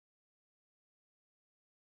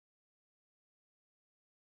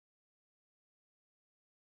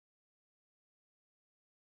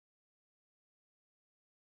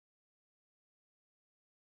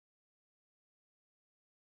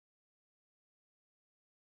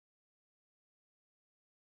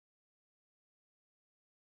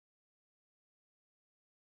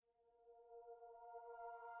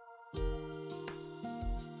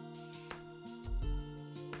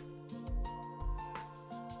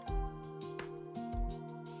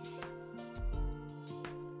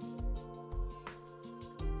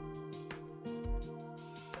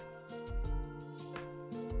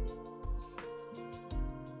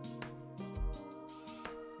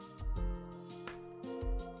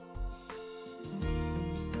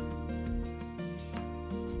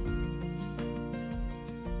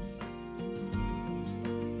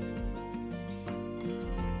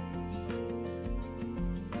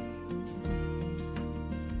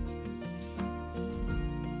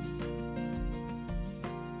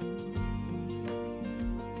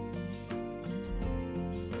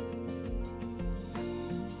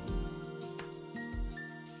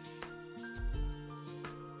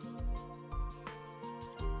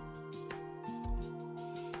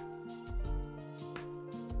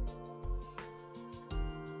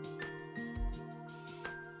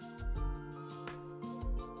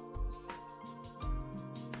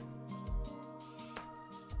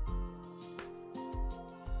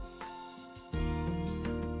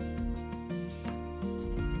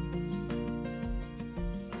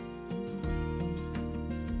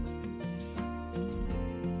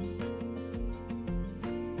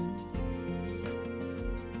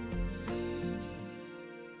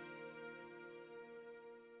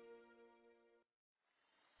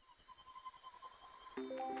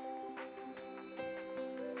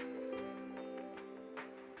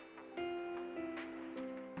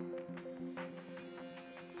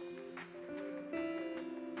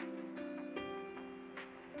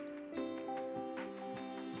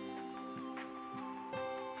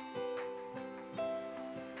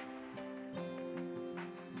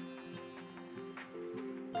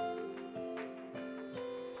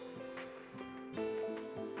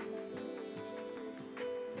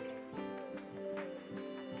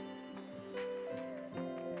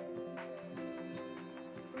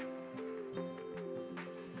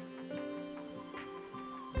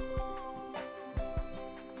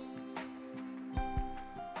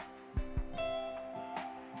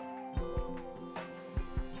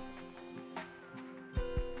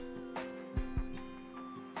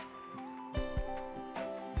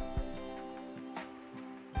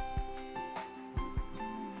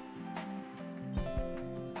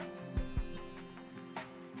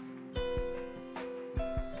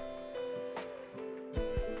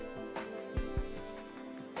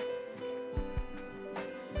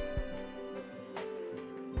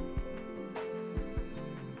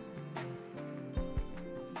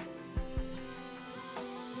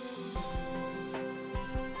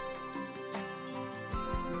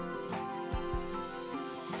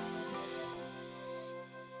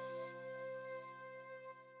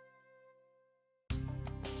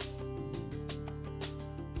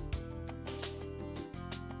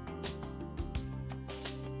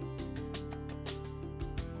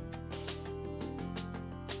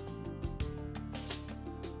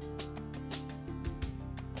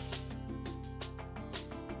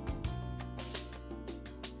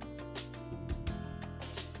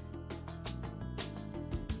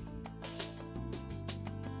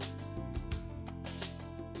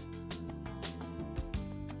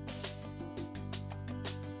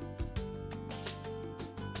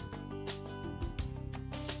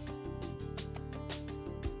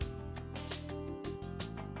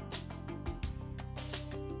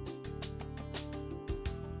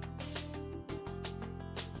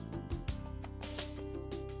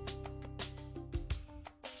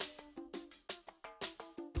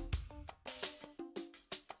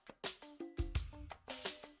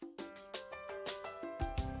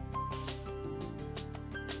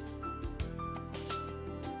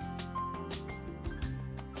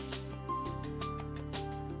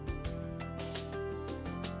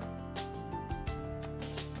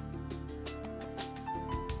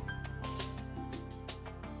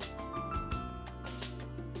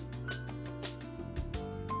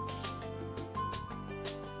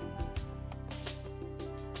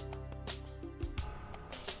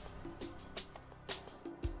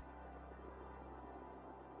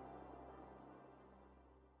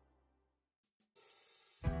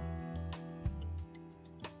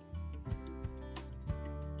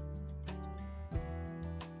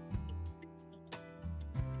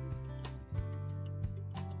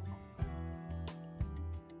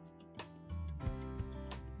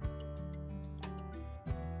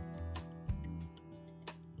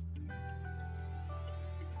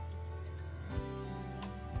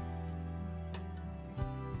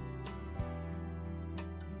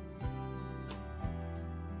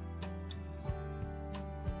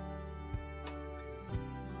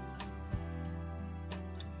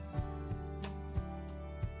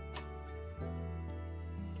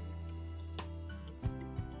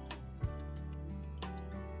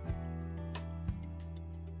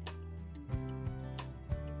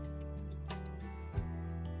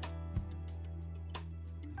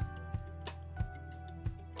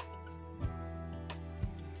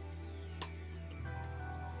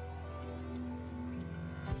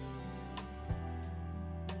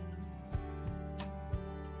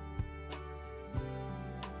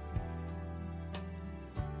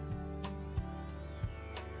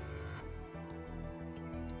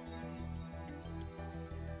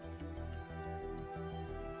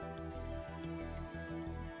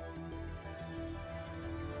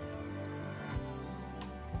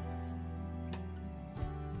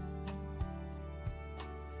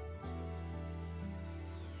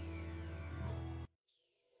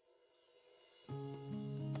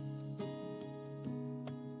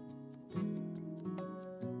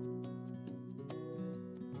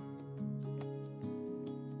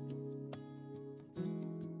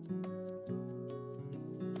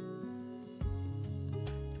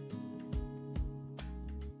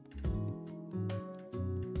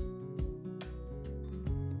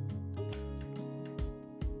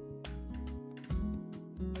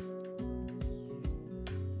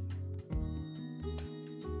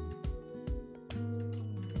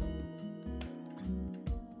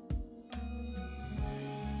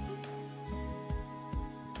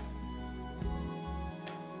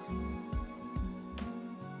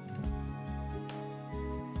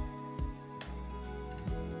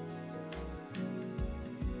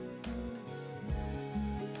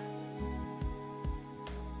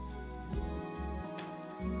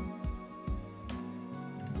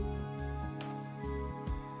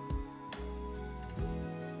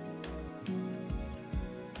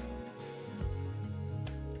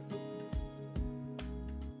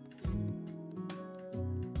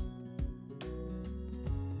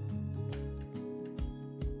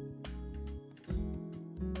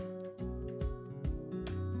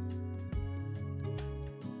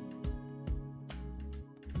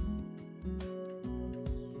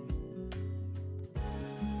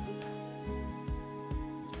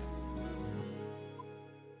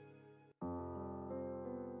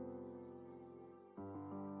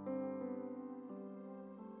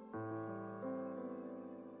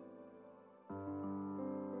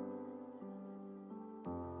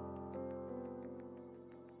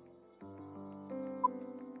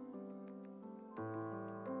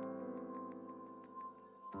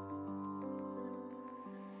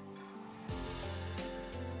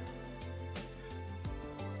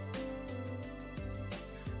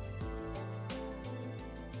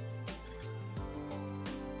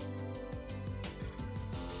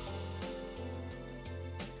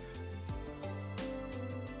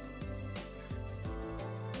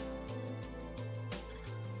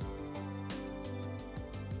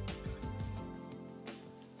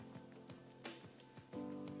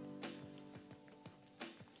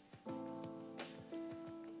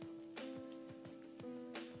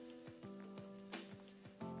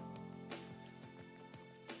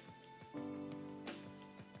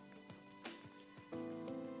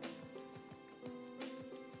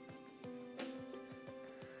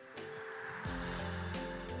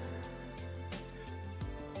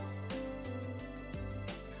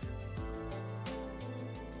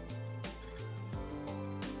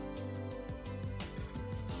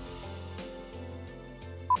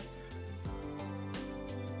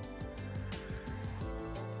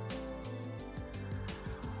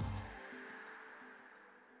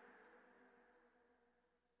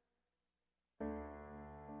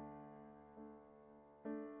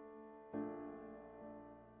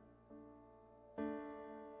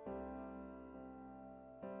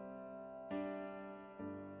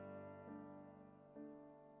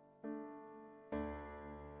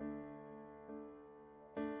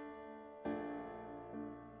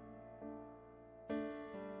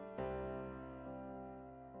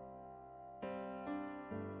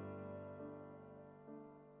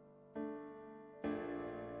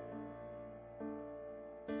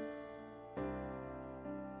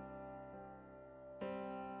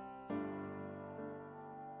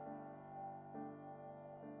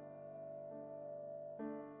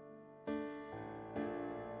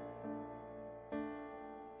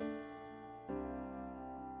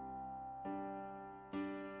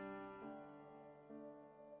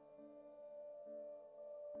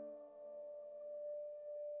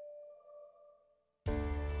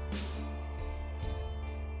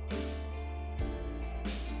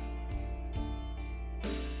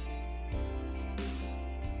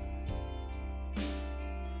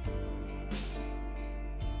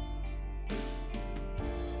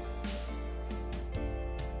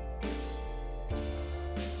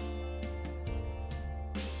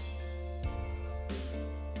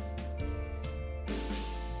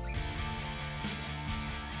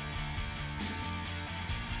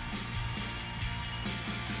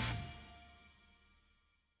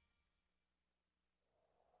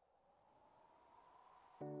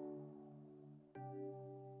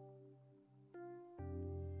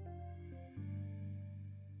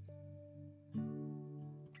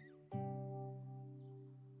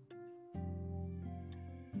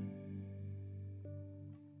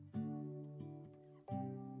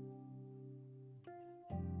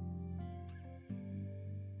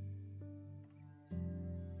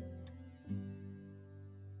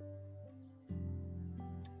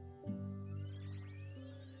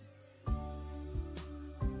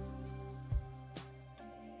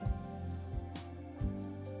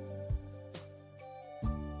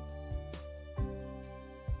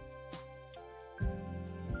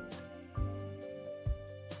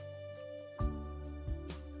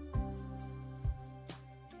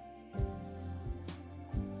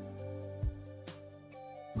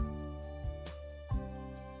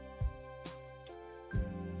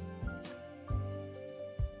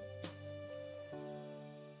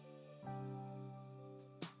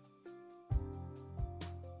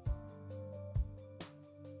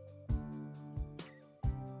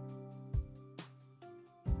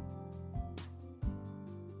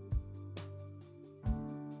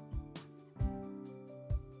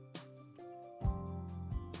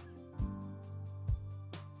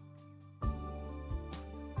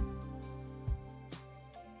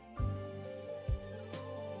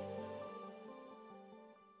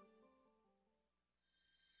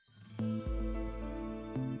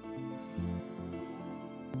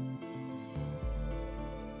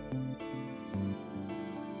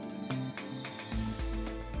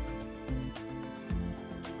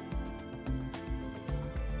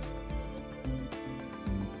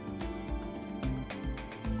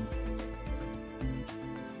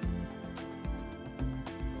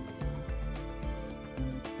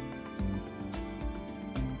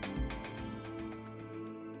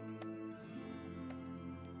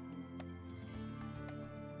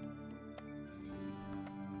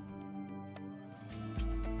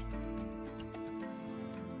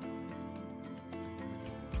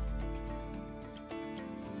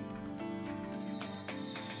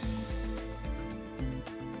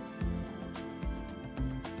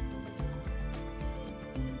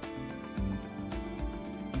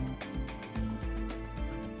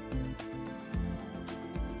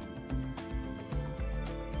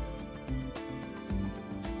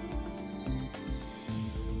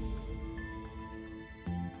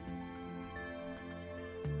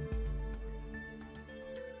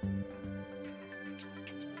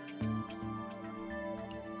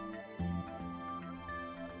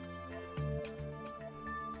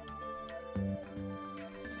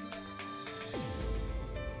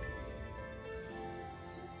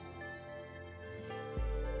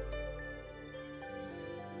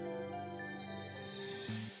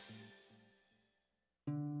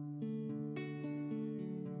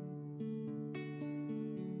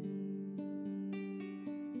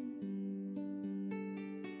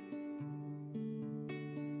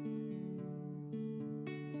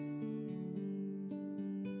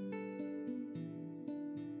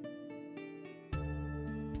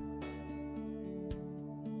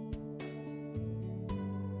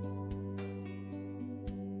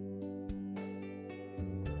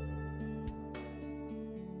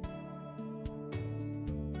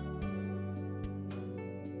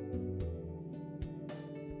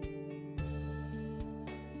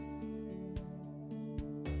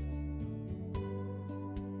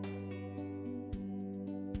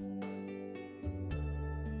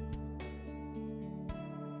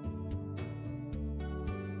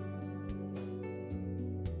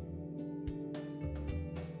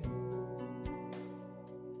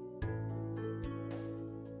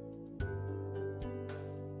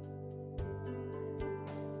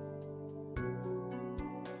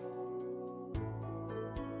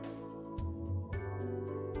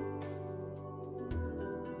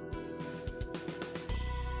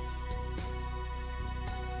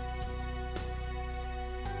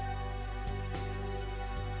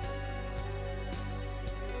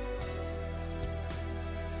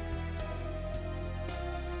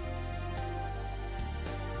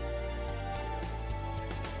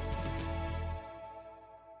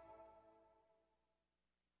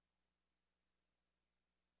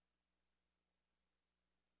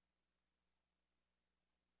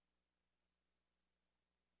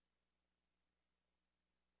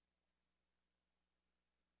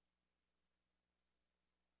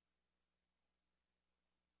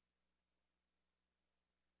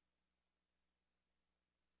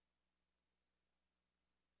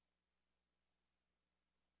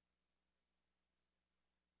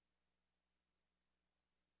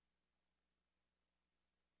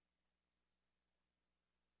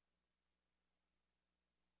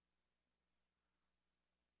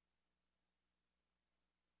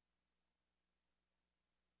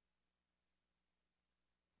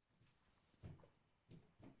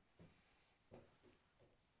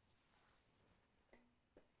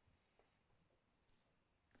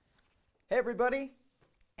Hey everybody,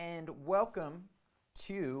 and welcome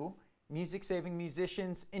to Music Saving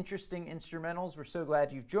Musicians, Interesting Instrumentals. We're so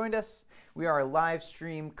glad you've joined us. We are a live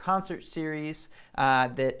stream concert series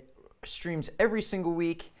that streams every single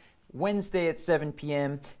week, Wednesday at 7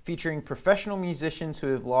 p.m., featuring professional musicians who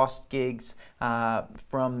have lost gigs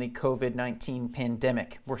from the COVID-19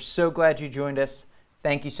 pandemic. We're so glad you joined us.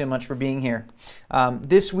 Thank you so much for being here.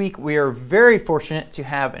 This week we are very fortunate to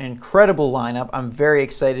have an incredible lineup. I'm very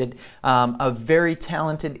excited of very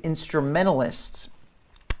talented instrumentalists.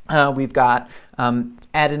 We've got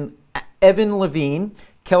Evan Levine,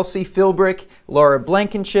 Kelsey Philbrick, Laura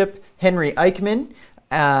Blankenship, Henry Eichman.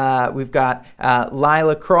 We've got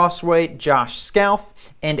Lila Crosswhite, Josh Scalf,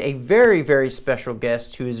 and a very, very special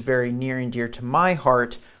guest who is very near and dear to my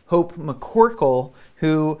heart, Hope McCorkell,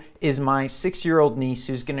 who is my 6-year-old niece,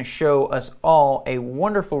 who's going to show us all a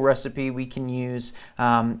wonderful recipe we can use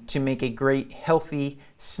to make a great healthy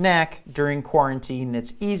snack during quarantine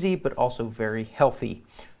that's easy but also very healthy.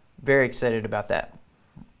 Very excited about that.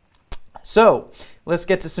 So let's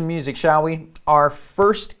get to some music, shall we? Our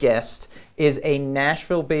first guest is a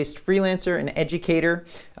Nashville-based freelancer and educator,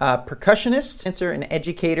 percussionist,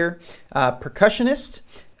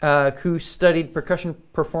 who studied percussion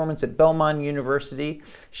performance at Belmont University.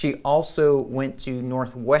 She also went to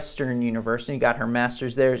Northwestern University, got her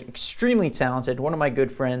master's there. Extremely talented. One of my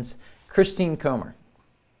good friends, Christine Comer.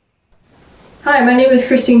 Hi, my name is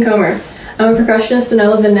Christine Comer. I'm a percussionist and I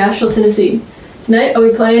live in Nashville, Tennessee. Tonight I'll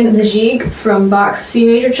be playing the Gigue from Bach's C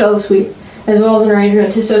Major Cello Suite, as well as an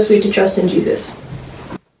arrangement to So Sweet to Trust in Jesus.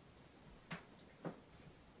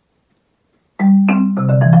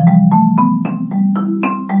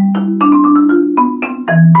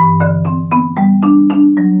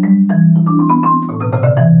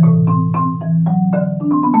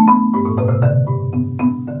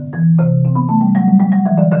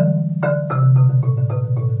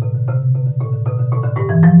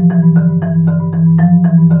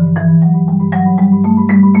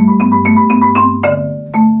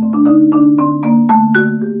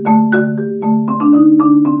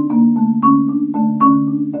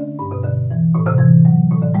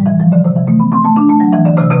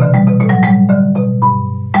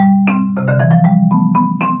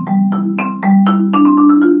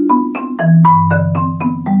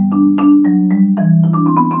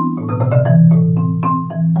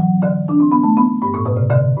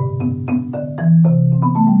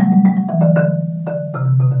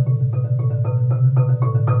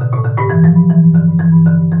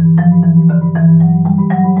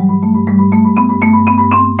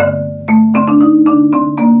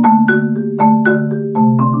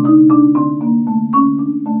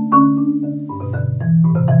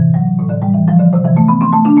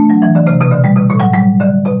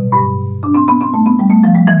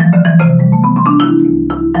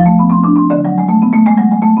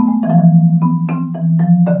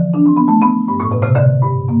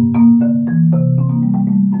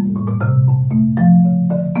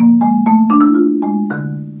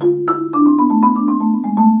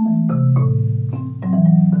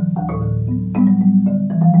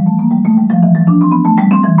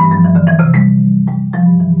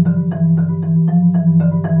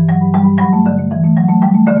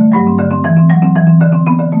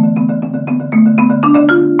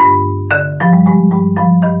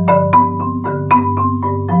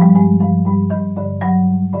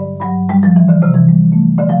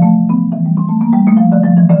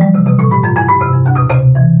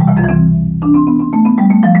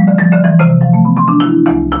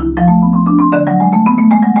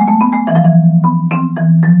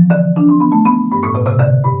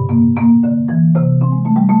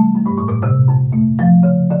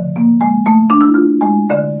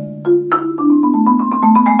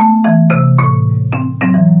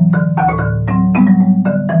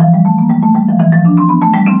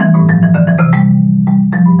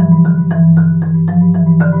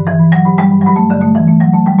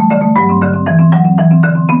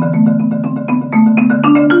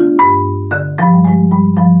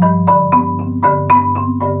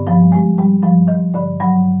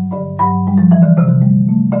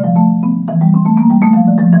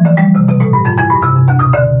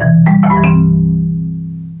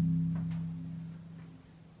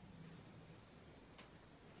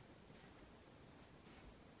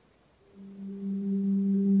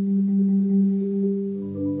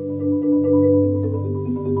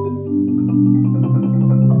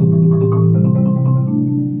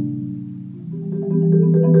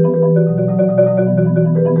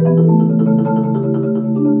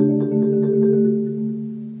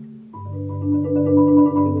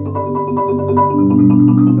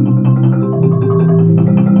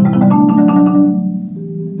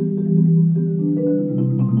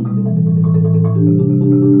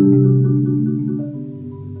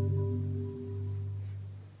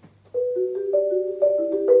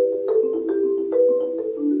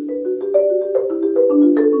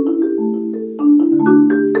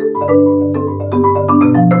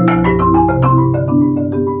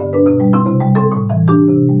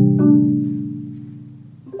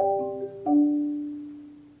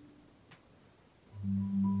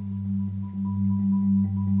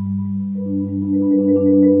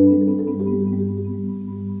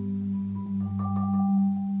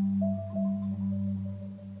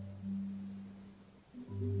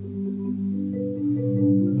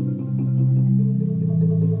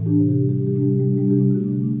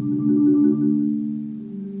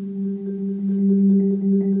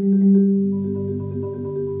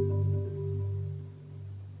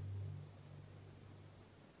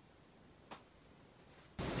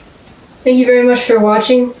 Thank you very much for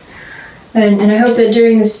watching, and I hope that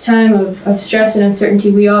during this time of stress and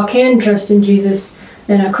uncertainty, we all can trust in Jesus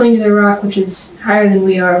and cling to the rock, which is higher than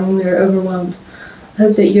we are when we are overwhelmed. I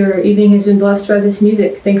hope that your evening has been blessed by this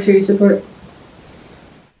music. Thanks for your support.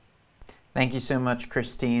 Thank you so much,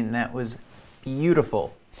 Christine. That was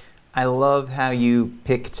beautiful. I love how you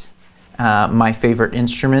picked my favorite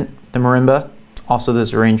instrument, the marimba. Also,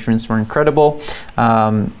 those arrangements were incredible.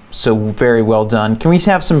 So very well done. Can we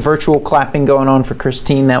have some virtual clapping going on for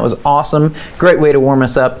Christine? That was awesome. Great way to warm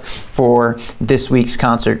us up for this week's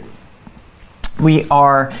concert. We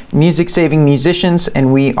are music saving musicians,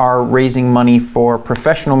 and we are raising money for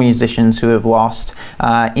professional musicians who have lost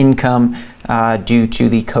income due to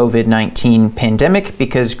the COVID-19 pandemic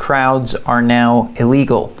because crowds are now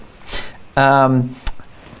illegal.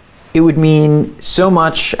 It would mean so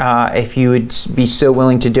much if you would be so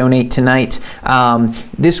willing to donate tonight.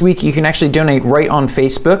 This week you can actually donate right on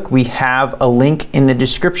Facebook. We have a link in the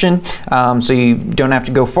description, so you don't have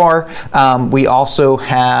to go far. We also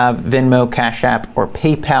have Venmo, Cash App, or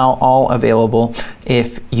PayPal all available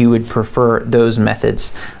if you would prefer those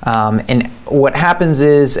methods. And what happens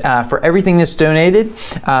is for everything that's donated,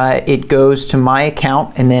 it goes to my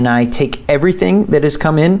account, and then I take everything that has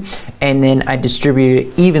come in and then I distribute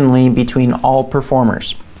it evenly between all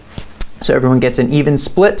performers. So everyone gets an even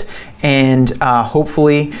split, and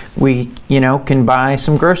hopefully we, can buy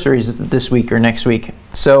some groceries this week or next week.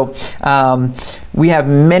 So we have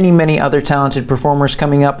many, many other talented performers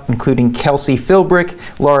coming up, including Kelsey Philbrick,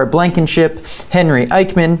 Laura Blankenship, Henry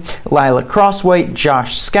Eichman, Lila Crosswhite,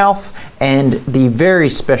 Josh Scalf, and the very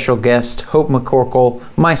special guest, Hope McCorkell,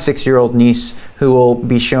 my 6-year-old niece, who will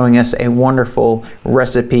be showing us a wonderful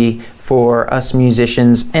recipe for us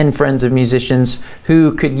musicians and friends of musicians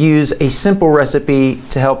who could use a simple recipe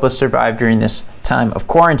to help us survive during this time of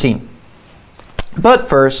quarantine. But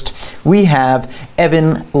first, we have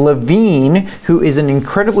Evan Levine, who is an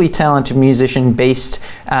incredibly talented musician based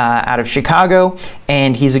out of Chicago,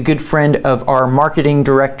 and he's a good friend of our marketing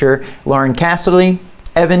director, Lauren Cassidy.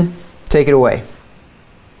 Evan, take it away.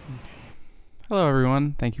 Hello,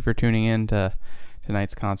 everyone. Thank you for tuning in to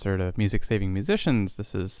tonight's concert of Music Saving Musicians.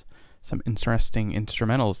 This is some interesting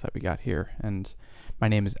instrumentals that we got here, and my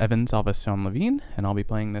name is Evan Salvacion Levine, and I'll be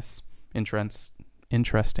playing this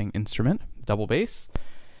interesting instrument, double bass,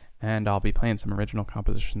 and I'll be playing some original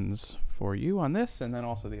compositions for you on this, and then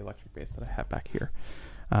also the electric bass that I have back here.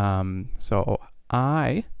 So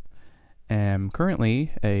I am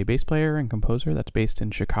currently a bass player and composer that's based in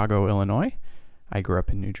Chicago, Illinois. I grew up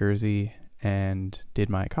in New Jersey and did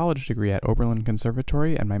my college degree at Oberlin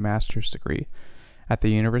Conservatory and my master's degree at the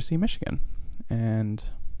University of Michigan. And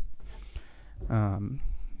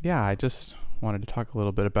yeah, I just wanted to talk a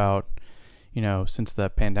little bit about, since the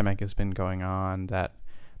pandemic has been going on, that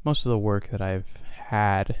most of the work that I've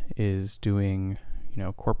had is doing,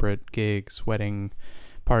 corporate gigs, wedding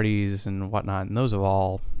parties and whatnot, and those have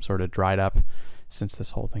all sort of dried up since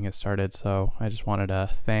this whole thing has started. So I just wanted to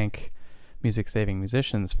thank Music Saving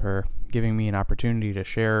Musicians for giving me an opportunity to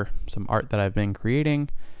share some art that I've been creating,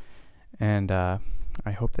 and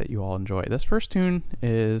I hope that you all enjoy. This first tune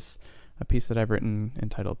is a piece that I've written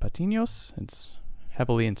entitled Patinhos. It's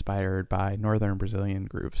heavily inspired by northern Brazilian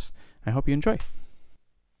grooves. I hope you enjoy.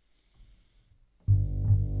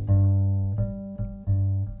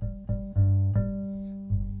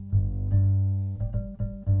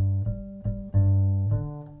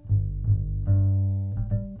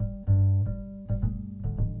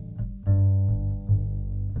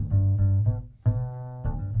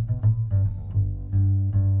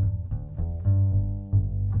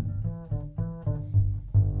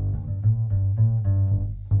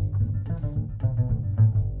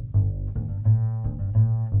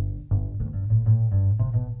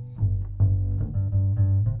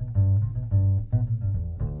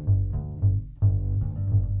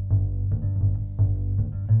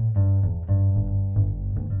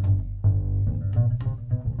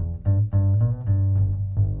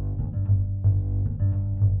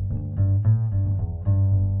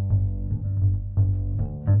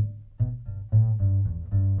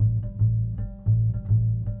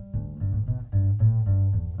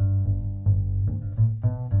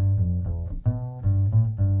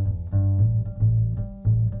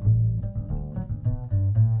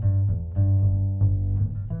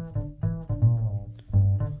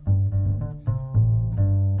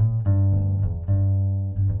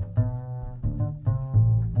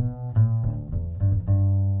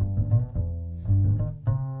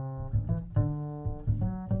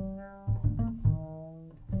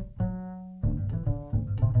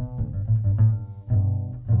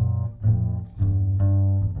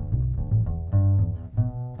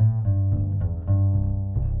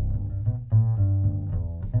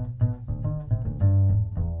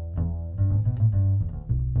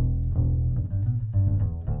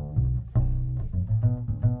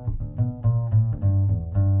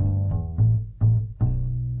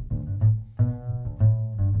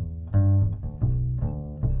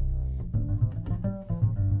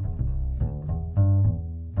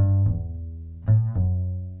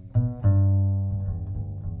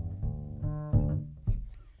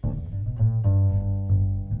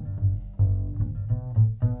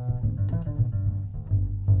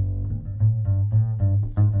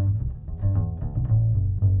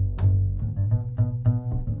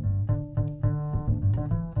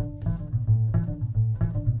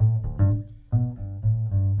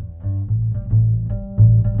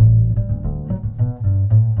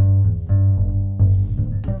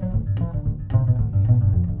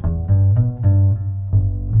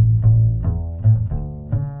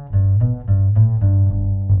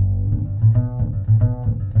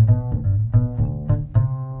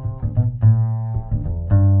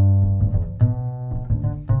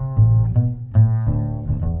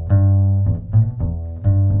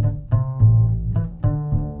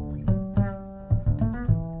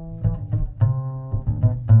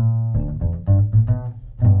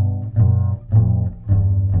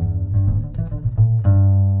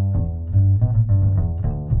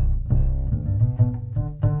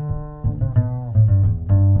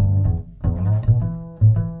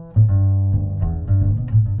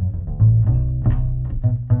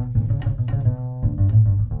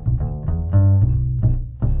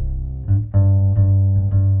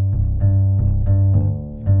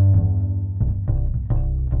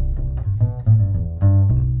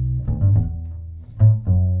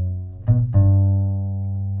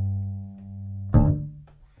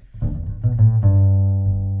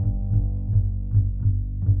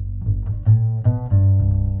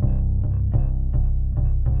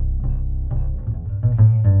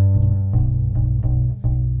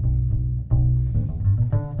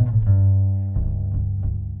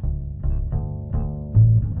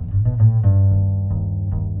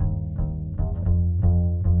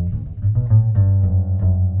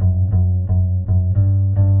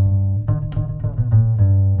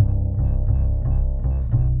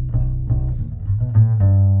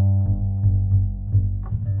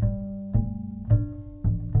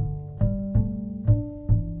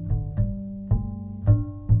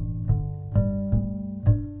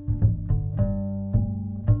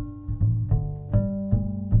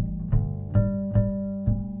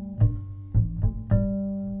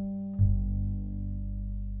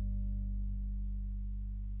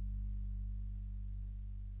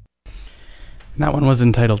 That one was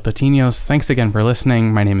entitled Patinos. Thanks again for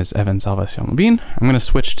listening. My name is Evan Salvacion Levine. I'm going to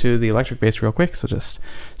switch to the electric bass real quick, so just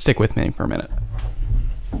stick with me for a minute.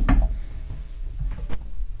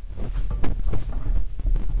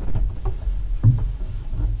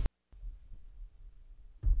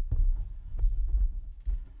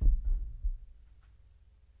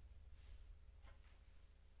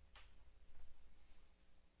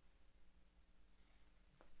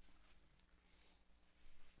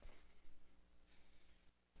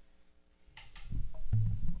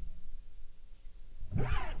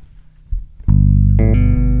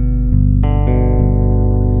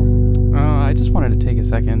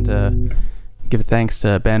 Second to give thanks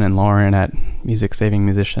to Ben and Lauren at Music Saving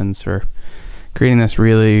Musicians for creating this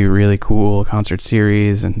really, really cool concert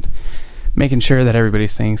series and making sure that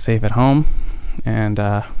everybody's staying safe at home. And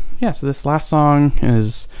yeah, so this last song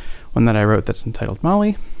is one that I wrote that's entitled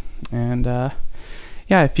Molly. And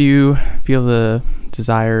yeah, if you feel the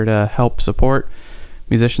desire to help support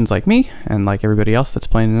musicians like me and like everybody else that's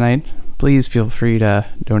playing tonight, please feel free to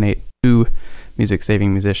donate to Music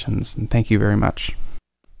Saving Musicians. And thank you very much.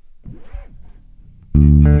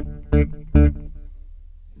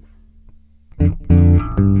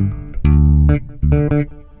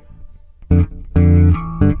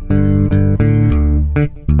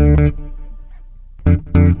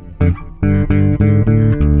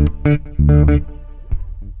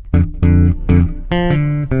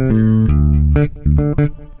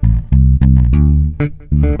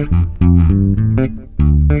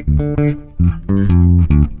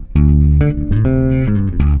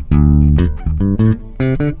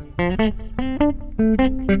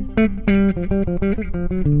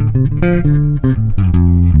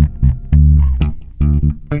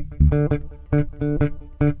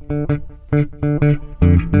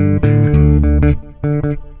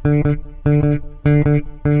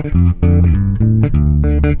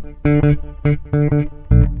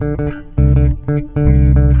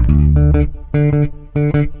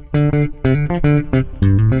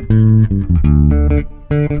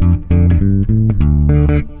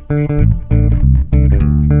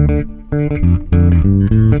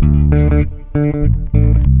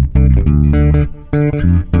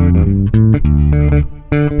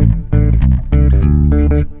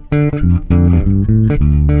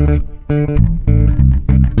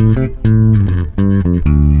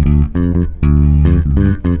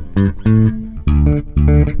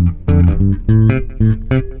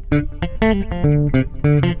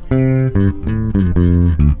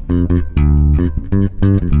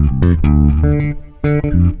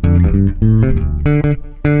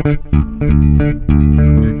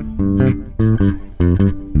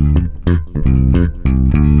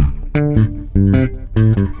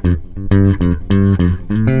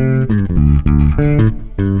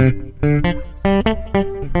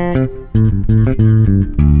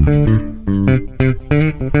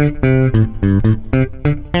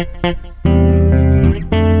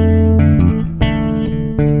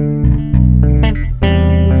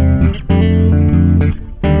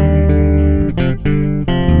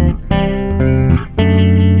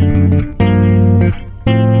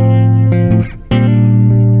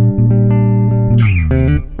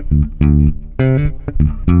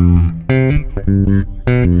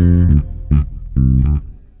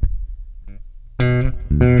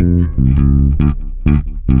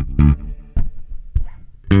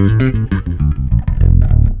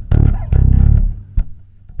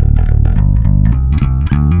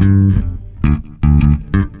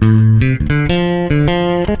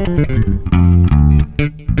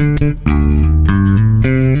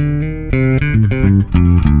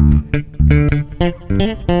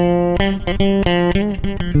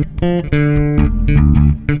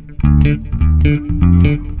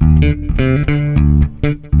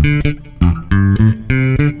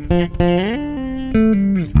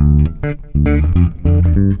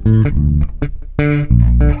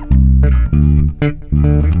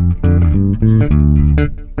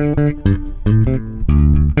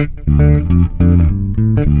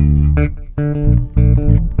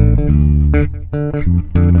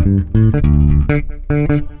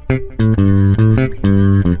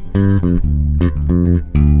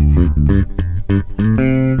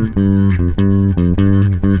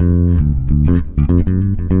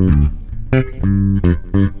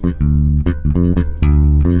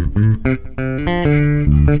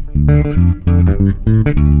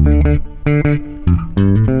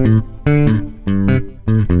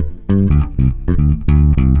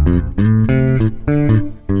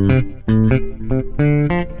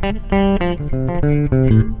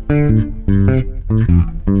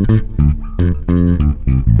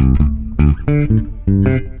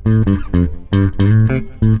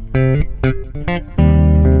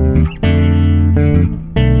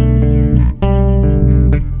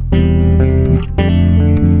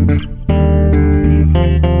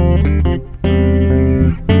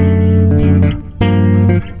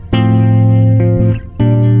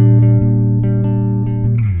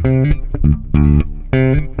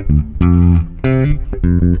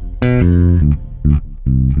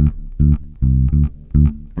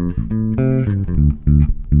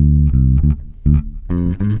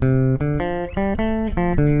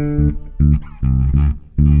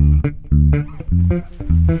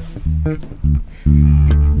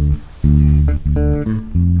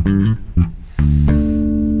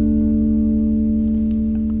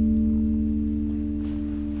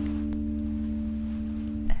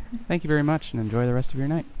 thank you very much, and enjoy the rest of your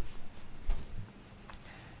night.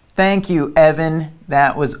 Thank you, Evan.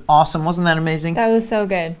 That was awesome. Wasn't that amazing? That was so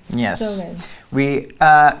good. Yes. So good. We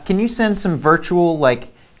can you send some virtual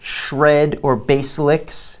like shred or bass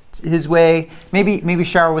licks his way? Maybe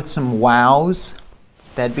shower with some wows.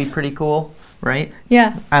 That'd be pretty cool, right?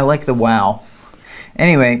 Yeah. I like the wow.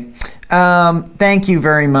 Anyway, thank you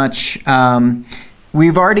very much.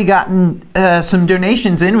 We've already gotten some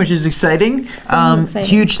donations in, which is exciting. Exciting.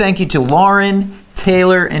 Huge thank you to Lauren,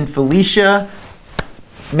 Taylor, and Felicia.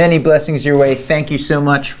 Many blessings your way. Thank you so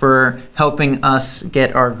much for helping us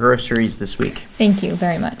get our groceries this week. Thank you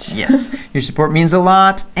very much. Yes, your support means a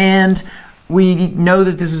lot, and we know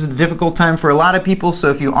that this is a difficult time for a lot of people, so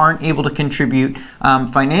if you aren't able to contribute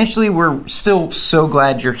financially, we're still so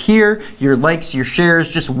glad you're here. Your likes, your shares,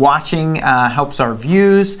 just watching helps our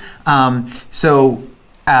views.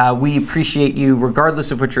 We appreciate you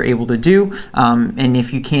regardless of what you're able to do. And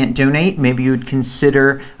if you can't donate, maybe you would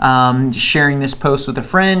consider sharing this post with a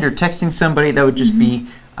friend or texting somebody. That would just be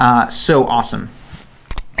so awesome.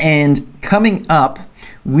 And coming up,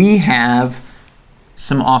 we have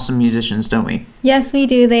some awesome musicians, don't we? Yes, we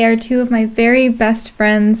do. They are two of my very best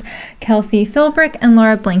friends, Kelsey Philbrick and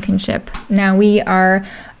Laura Blankenship. Now, we are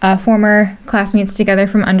former classmates together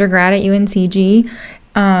from undergrad at UNCG.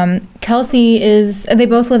 They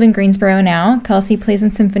both live in Greensboro now. Kelsey plays in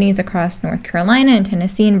symphonies across North Carolina and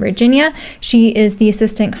Tennessee and Virginia. She is the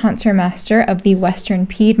assistant concertmaster of the Western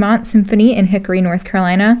Piedmont Symphony in Hickory, North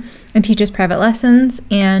Carolina, and teaches private lessons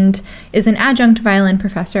and is an adjunct violin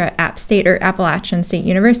professor at App State or Appalachian State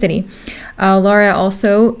University. Laura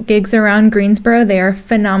also gigs around Greensboro. They are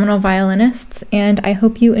phenomenal violinists, and I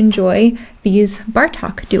hope you enjoy these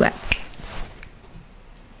Bartók duets.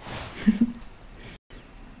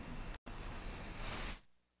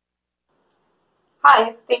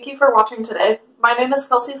 Hi, thank you for watching today. My name is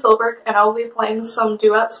Kelsey Philbrick, and I will be playing some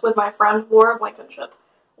duets with my friend Laura Blankenship.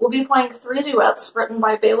 We'll be playing 3 duets written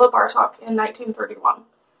by Béla Bartók in 1931.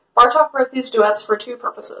 Bartók wrote these duets for 2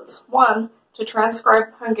 purposes. 1, to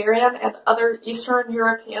transcribe Hungarian and other Eastern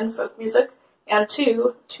European folk music, and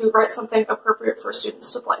 2, to write something appropriate for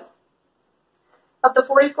students to play. Of the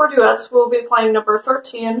 44 duets, we'll be playing number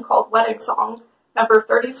 13, called Wedding Song, number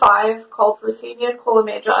 35, called Ruthenian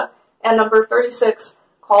Kolomeja, and number 36,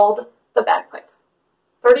 called The Bagpipe.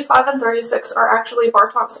 35 and 36 are actually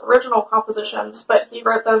Bartók's original compositions, but he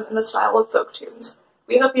wrote them in the style of folk tunes.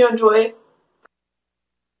 We hope you enjoy.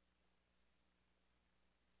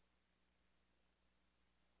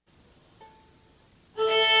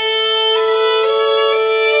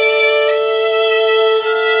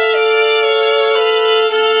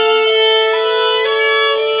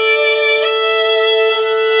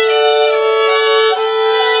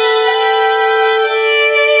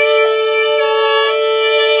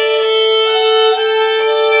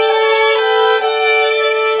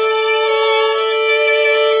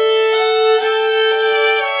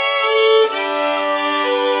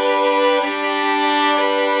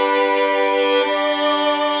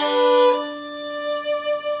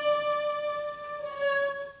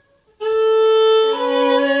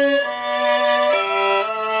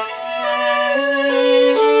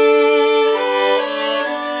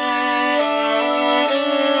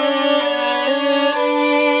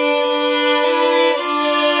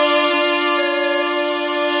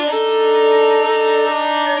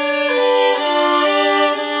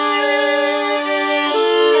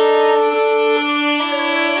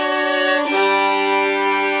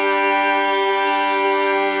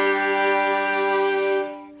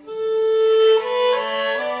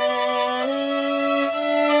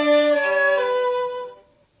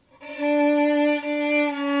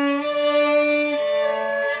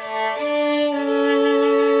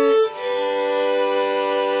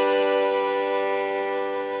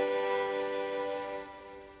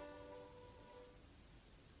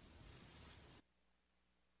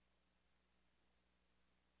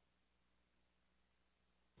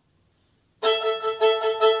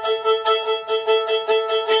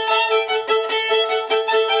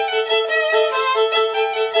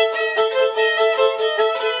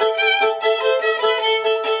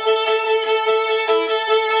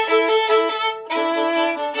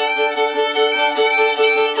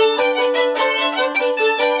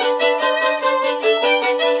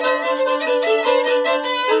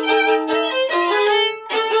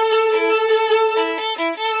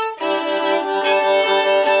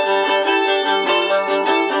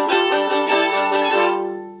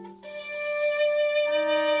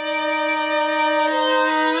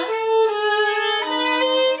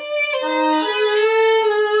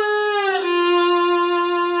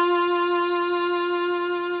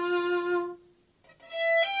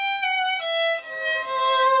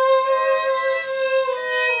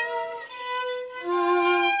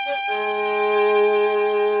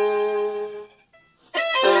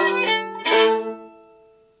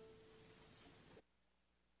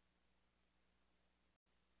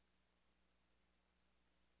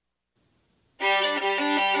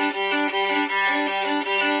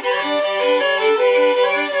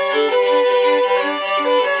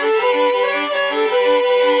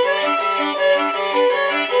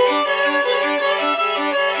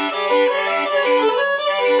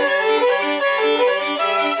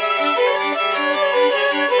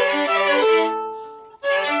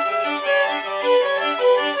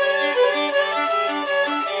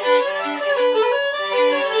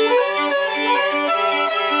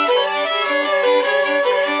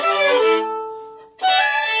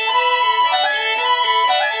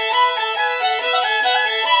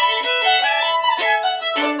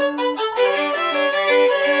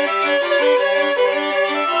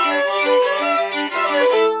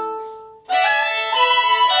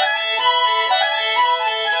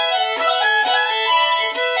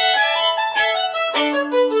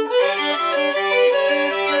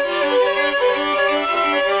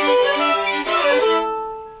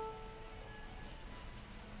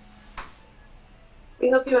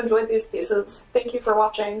 you enjoyed these pieces. Thank you for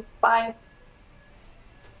watching. Bye.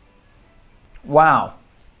 Wow.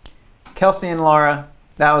 Kelsey and Laura,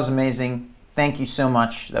 that was amazing. Thank you so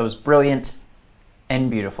much. That was brilliant and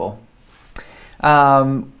beautiful.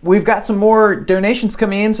 We've got some more donations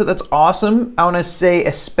coming in, so that's awesome. I want to say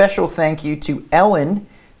a special thank you to Ellen.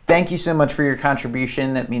 Thank you so much for your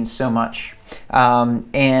contribution. That means so much.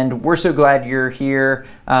 And we're so glad you're here.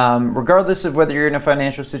 Regardless of whether you're in a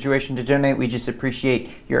financial situation to donate, we just appreciate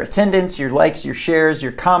your attendance, your likes, your shares,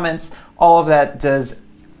 your comments. All of that does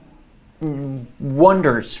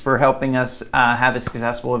wonders for helping us have a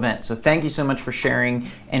successful event. So thank you so much for sharing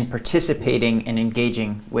and participating and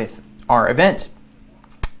engaging with our event.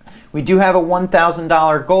 We do have a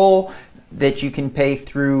 $1,000 goal that you can pay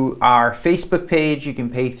through our Facebook page. You can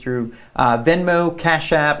pay through Venmo,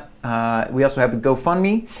 Cash App. We also have a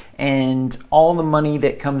GoFundMe, and all the money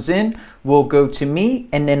that comes in will go to me,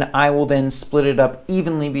 and then I will then split it up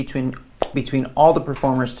evenly between all the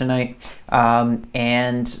performers tonight,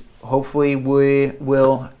 and hopefully we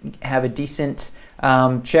will have a decent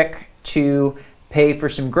check to pay for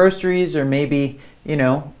some groceries, or maybe, you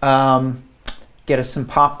know, get us some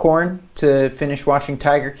popcorn to finish watching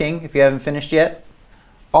Tiger King if you haven't finished yet.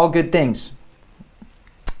 All good things.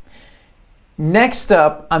 Next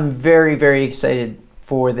up, I'm very, very excited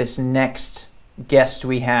for this next guest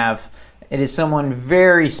we have. It is someone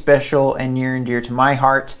very special and near and dear to my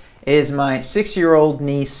heart. It is my 6-year-old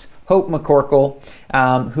niece, Hope McCorkell,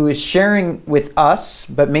 who is sharing with us,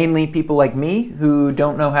 but mainly people like me who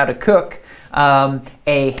don't know how to cook,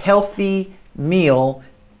 a healthy meal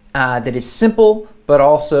that is simple but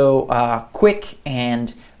also quick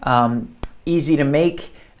and easy to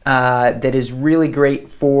make, that is really great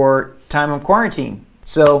for time of quarantine.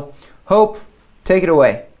 So, Hope, take it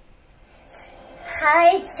away.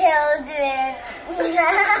 Hi, children.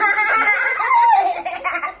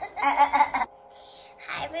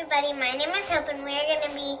 Hi, everybody. My name is Hope, and we're going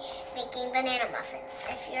to be making banana muffins.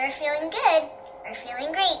 If you're feeling good or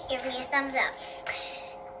feeling great, give me a thumbs up.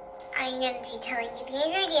 I'm going to be telling you the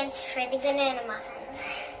ingredients for the banana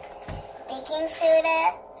muffins. Baking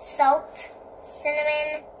soda, salt,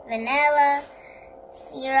 cinnamon, vanilla,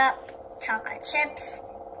 syrup, chocolate chips,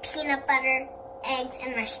 peanut butter, eggs,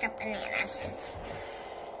 and mashed up bananas.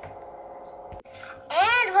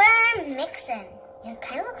 And we're mixing. It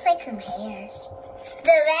kind of looks like some hairs.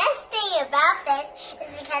 The best thing about this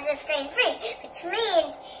is because it's grain-free, which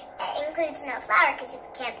means it includes no flour, because if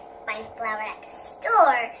you can't find flour at the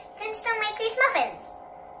store, you can still make these muffins.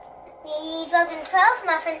 We filled in 12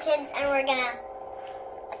 muffin tins, and we're gonna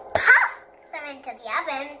pop them into the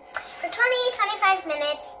oven for 20-25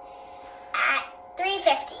 minutes at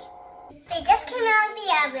 350. They just came out of the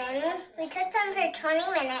oven. We cooked them for 20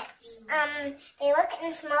 minutes. They look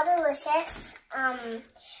and smell delicious.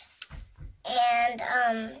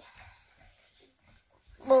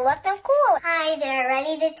 We'll let them cool. Hi, they're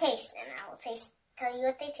ready to taste, and I will tell you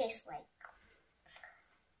what they taste like.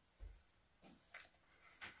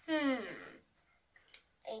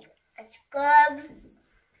 It's good,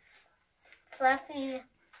 fluffy,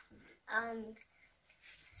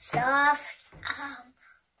 soft.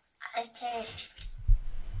 I taste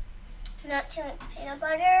not too much peanut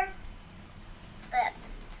butter, but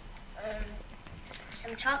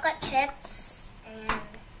some chocolate chips and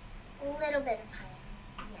a little bit of honey.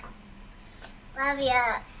 Yeah. Love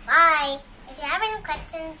ya. Bye. If you have any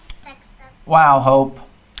questions, text us. Wow, Hope.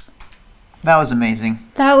 That was amazing.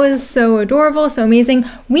 That was so adorable, so amazing.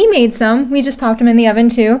 We made some. We just popped them in the oven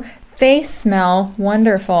too. They smell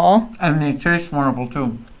wonderful. And they taste wonderful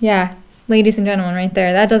too. Yeah, ladies and gentlemen, right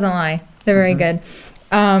there. That doesn't lie. They're very good.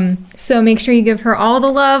 So make sure you give her all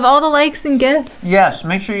the love, all the likes and gifts. Yes,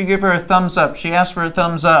 make sure you give her a thumbs up. She asked for a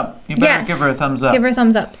thumbs up. You better give her a thumbs up. Give her a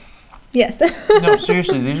thumbs up. Yes. No,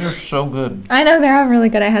 seriously, these are so good. I know, they're really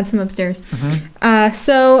good. I had some upstairs.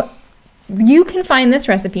 So you can find this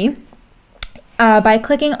recipe by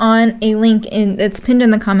clicking on a link that's pinned in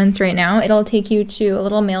the comments right now. It'll take you to a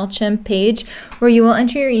little MailChimp page where you will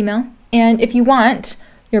enter your email. And if you want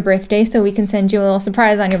your birthday, so we can send you a little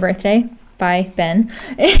surprise on your birthday by Ben.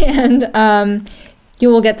 And you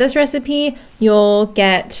will get this recipe. You'll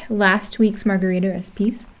get last week's margarita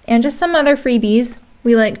recipes and just some other freebies.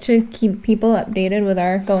 We like to keep people updated with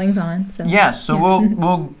our goings on. So yes, so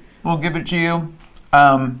yeah. we'll give it to you.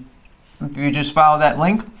 If you just follow that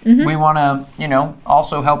link, we want to,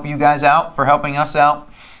 also help you guys out for helping us out.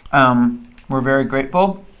 We're very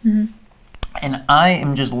grateful. And I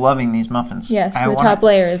am just loving these muffins. Yes, the top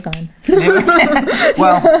layer is gone.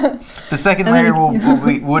 Well, the second layer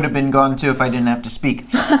would have been gone too if I didn't have to speak.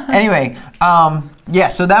 Anyway, Yeah,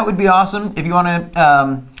 so that would be awesome. If you want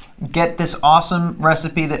to get this awesome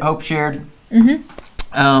recipe that Hope shared,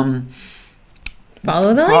 follow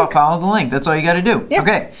the link. Follow the link. That's all you got to do. Yep.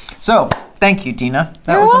 Okay, so thank you, Tina.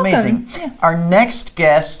 That You're was welcome. amazing. Yes. Our next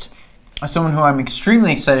guest is someone who I'm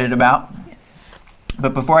extremely excited about.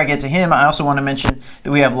 But before I get to him, I also want to mention that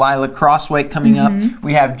we have Lila Crosswhite coming up.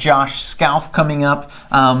 We have Josh Scalf coming up.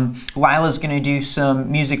 Lila's going to do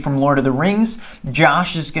some music from Lord of the Rings.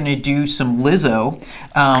 Josh is going to do some Lizzo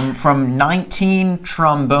from 19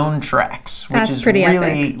 trombone tracks, which That's is pretty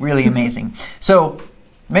really, epic. really amazing. So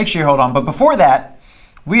make sure you hold on. But before that,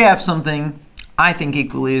 we have something I think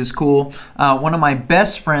equally as cool. One of my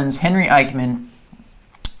best friends, Henry Eichman,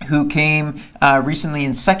 who came recently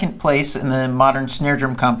in second place in the modern snare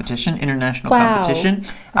drum competition, international competition,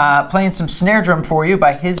 playing some snare drum for you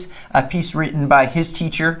by his piece written by his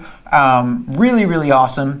teacher. Really, really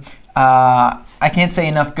awesome. I can't say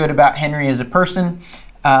enough good about Henry as a person.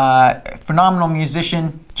 Phenomenal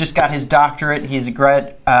musician, just got his doctorate. He's a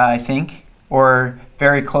grad, I think, or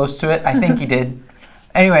very close to it. I think he did.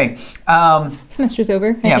 Anyway, Semester's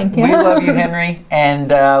over, I yeah, think. we love you, Henry, and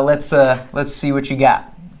let's see what you got.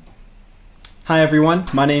 Hi everyone,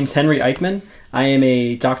 my name's Henry Eichman. I am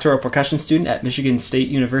a doctoral percussion student at Michigan State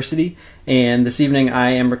University, and this evening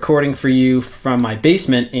I am recording for you from my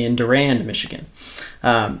basement in Durand, Michigan.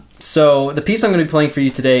 So the piece I'm going to be playing for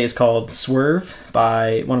you today is called Swerve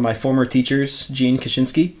by one of my former teachers, Gene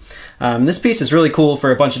Kaczynski. This piece is really cool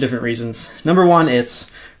for a bunch of different reasons. Number one, it's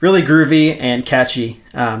really groovy and catchy,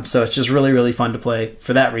 so it's just really, really fun to play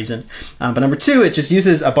for that reason. But number two, it just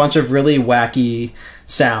uses a bunch of really wacky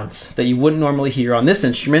sounds that you wouldn't normally hear on this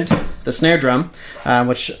instrument, the snare drum,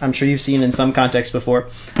 which I'm sure you've seen in some context before.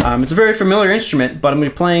 It's a very familiar instrument, but I'm going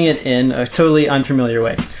to be playing it in a totally unfamiliar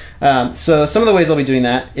way. So some of the ways I'll be doing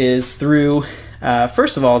that is through,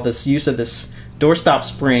 first of all, this use of this doorstop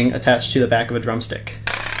spring attached to the back of a drumstick.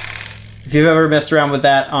 If you've ever messed around with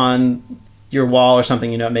that on your wall or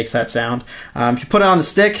something, you know it makes that sound. If you put it on the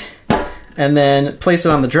stick and then place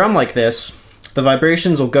it on the drum like this, the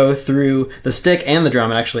vibrations will go through the stick and the drum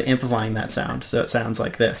and actually amplifying that sound. So it sounds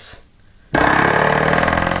like this.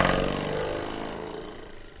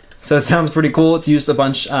 So it sounds pretty cool. It's used a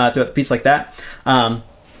bunch throughout the piece like that.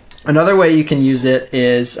 Another way you can use it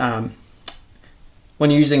is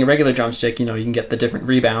when you're using a regular drumstick, you know, you can get the different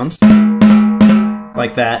rebounds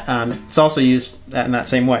like that. It's also used in that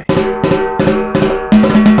same way.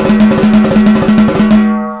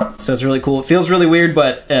 So it's really cool. It feels really weird,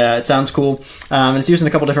 but it sounds cool. And it's used in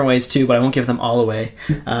a couple different ways too, but I won't give them all away.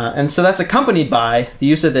 And so that's accompanied by the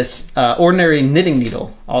use of this ordinary knitting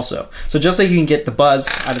needle also. So just like you can get the buzz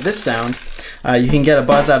out of this sound, you can get a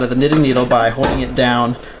buzz out of the knitting needle by holding it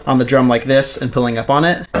down on the drum like this and pulling up on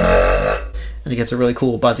it. And it gets a really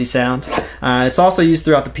cool buzzy sound. It's also used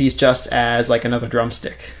throughout the piece just as like another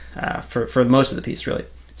drumstick for most of the piece, really.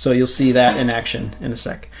 So you'll see that in action in a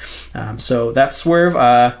sec. So that's Swerve.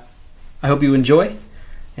 I hope you enjoy,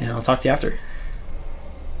 and I'll talk to you after.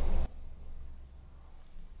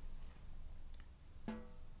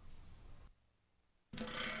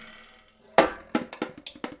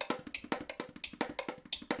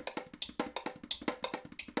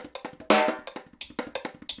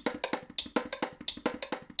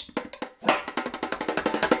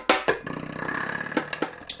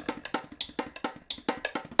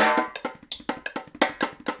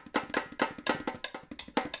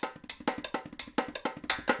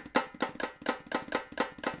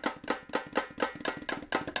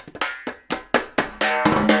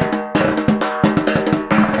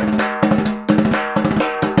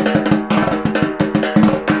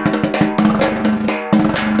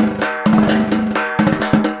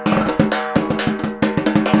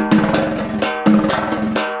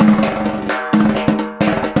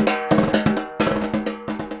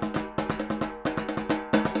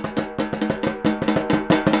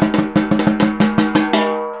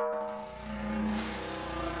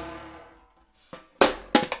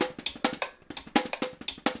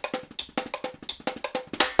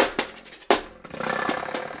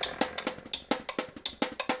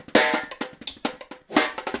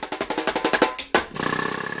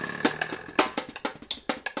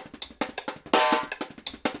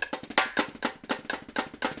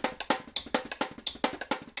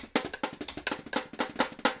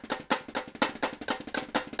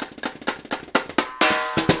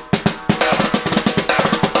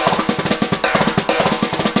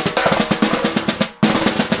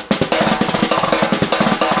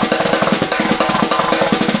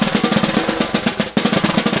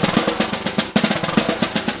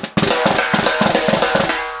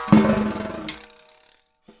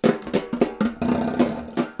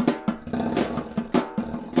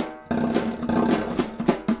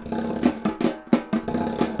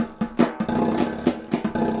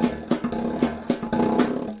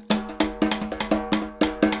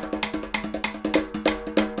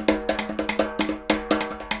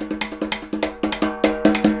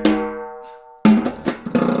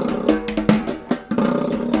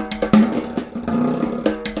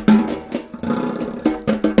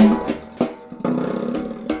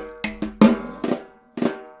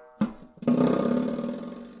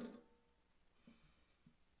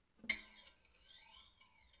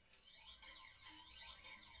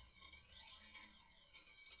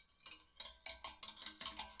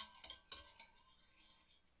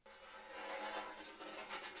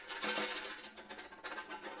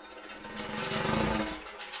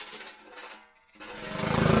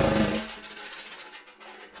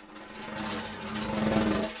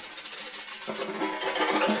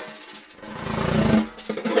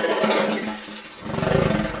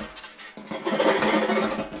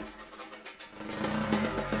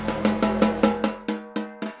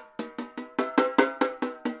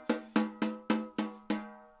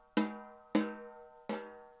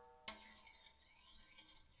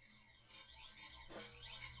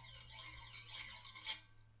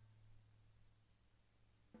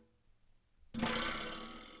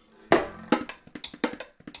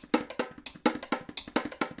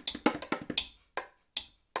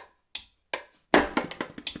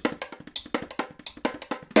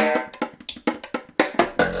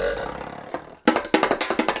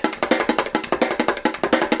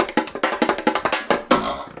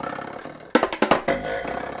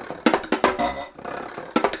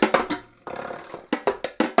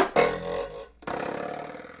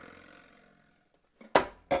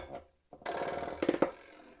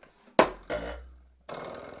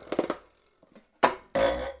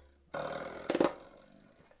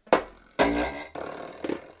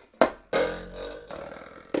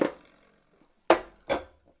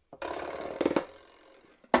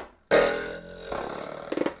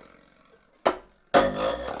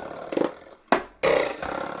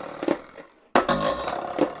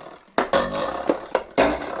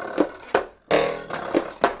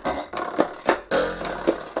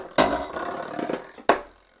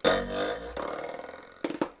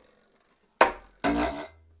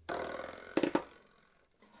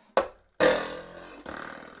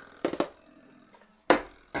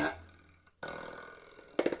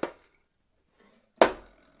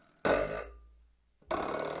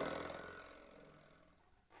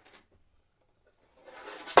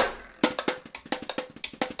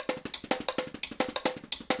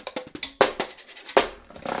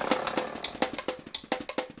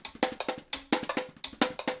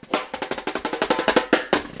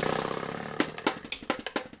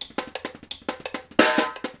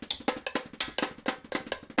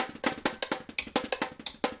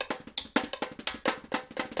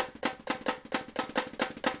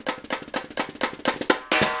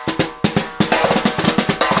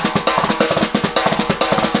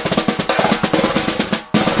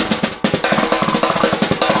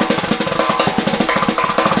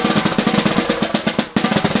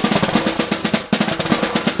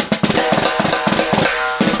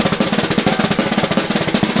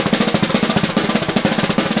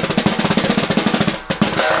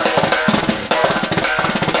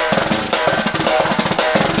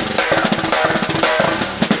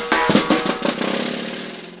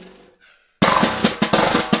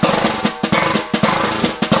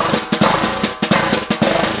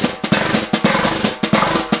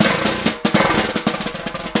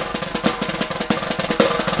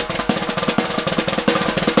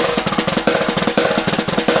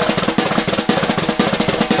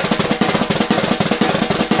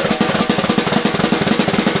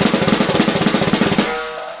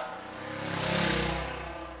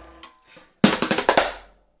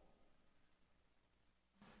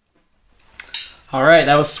 All right,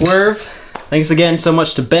 that was Swerve. Thanks again so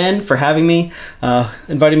much to Ben for having me,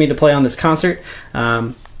 inviting me to play on this concert.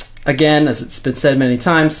 Again, as it's been said many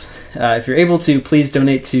times, if you're able to, please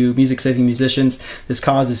donate to Music Saving Musicians. This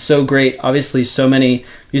cause is so great. Obviously, so many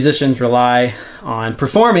musicians rely on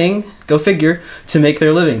performing, go figure, to make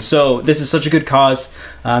their living. So this is such a good cause.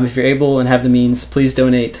 If you're able and have the means, please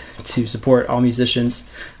donate to support all musicians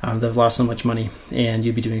that have lost so much money, and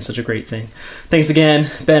you'll be doing such a great thing. Thanks again,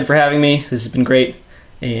 Ben, for having me. This has been great,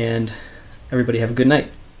 and everybody have a good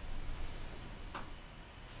night.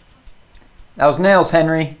 That was nails,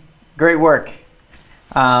 Henry. Great work.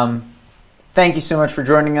 Thank you so much for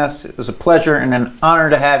joining us. It was a pleasure and an honor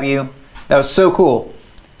to have you. That was so cool.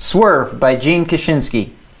 Swerve by Gene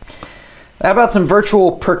Kaczynski. How about some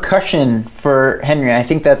virtual percussion for Henry? I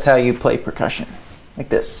think that's how you play percussion. Like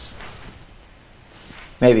this.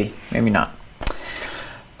 Maybe, maybe not.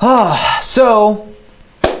 So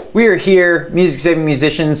we are here, Music Saving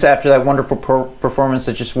Musicians, after that wonderful performance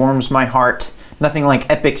that just warms my heart. Nothing like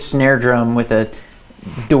epic snare drum with a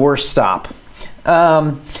door stop.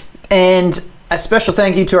 And a special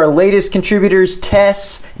thank you to our latest contributors,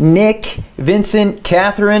 Tess, Nick, Vincent,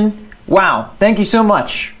 Catherine. Wow, thank you so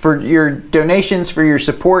much for your donations, for your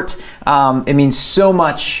support. It means so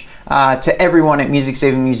much to everyone at Music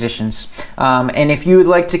Saving Musicians. And if you would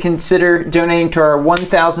like to consider donating to our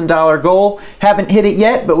 $1,000 goal, haven't hit it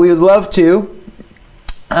yet, but we would love to.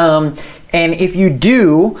 And if you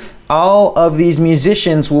do, all of these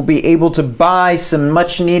musicians will be able to buy some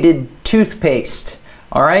much needed toothpaste.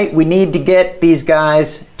 All right, we need to get these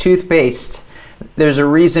guys toothpaste. There's a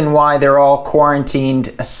reason why they're all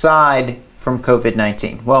quarantined aside from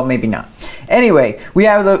COVID-19. Well, maybe not. Anyway, we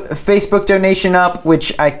have the Facebook donation up,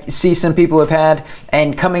 which I see some people have had.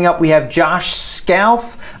 And coming up, we have Josh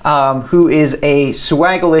Scalf, who is a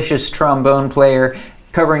swagalicious trombone player,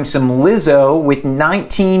 covering some Lizzo with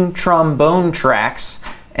 19 trombone tracks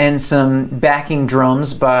and some backing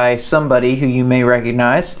drums by somebody who you may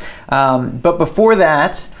recognize. But before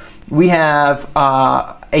that, we have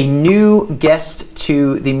a new guest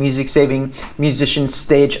to the Music Saving Musicians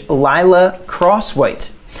stage, Lila Crosswhite,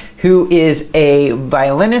 who is a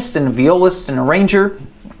violinist and a violist and arranger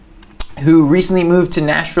who recently moved to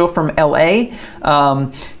Nashville from LA.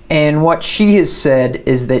 And what she has said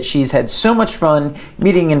is that she's had so much fun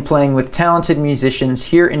meeting and playing with talented musicians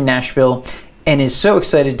here in Nashville and is so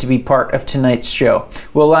excited to be part of tonight's show.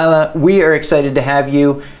 Well, Lila, we are excited to have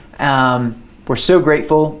you. We're so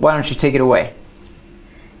grateful. Why don't you take it away?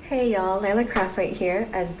 Hey y'all, Lila Crosswhite here.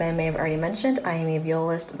 As Ben may have already mentioned, I am a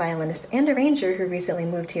violist, violinist, and arranger who recently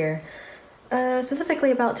moved here,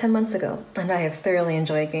 specifically about 10 months ago. And I have thoroughly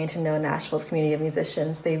enjoyed getting to know Nashville's community of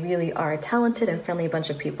musicians. They really are a talented and friendly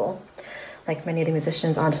bunch of people. Like many of the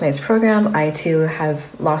musicians on tonight's program, I too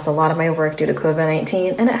have lost a lot of my work due to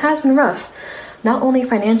COVID-19, and it has been rough. Not only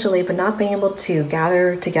financially, but not being able to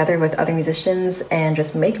gather together with other musicians and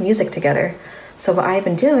just make music together. So what I've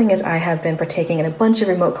been doing is I have been partaking in a bunch of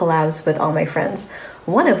remote collabs with all my friends,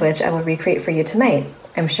 one of which I will recreate for you tonight.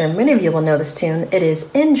 I'm sure many of you will know this tune. It is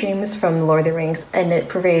In Dreams from Lord of the Rings, and it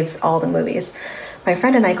pervades all the movies. My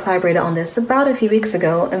friend and I collaborated on this about a few weeks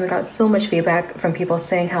ago, and we got so much feedback from people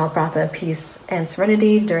saying how it brought them peace and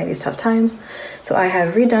serenity during these tough times. So I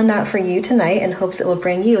have redone that for you tonight in hopes it will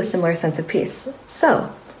bring you a similar sense of peace.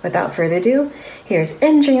 So, without further ado, here's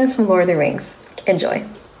In Dreams from Lord of the Rings. Enjoy.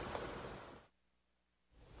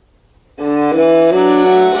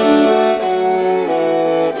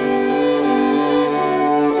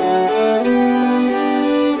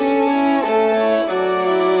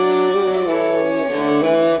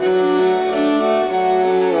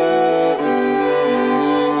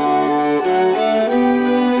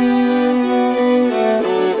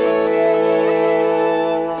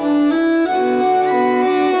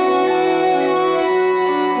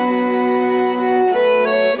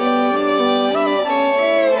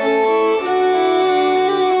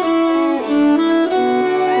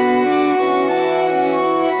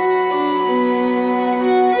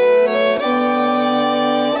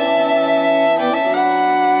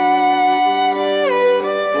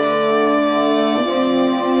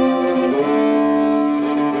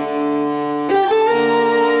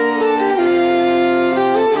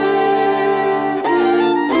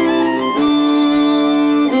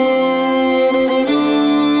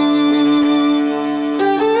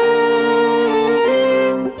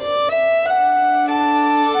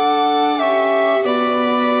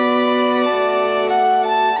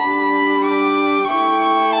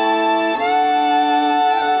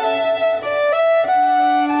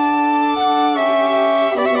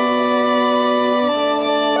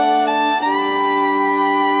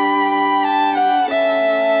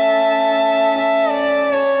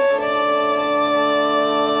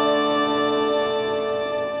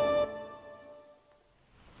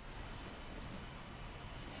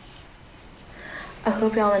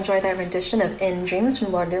 hope you all enjoyed that rendition of In Dreams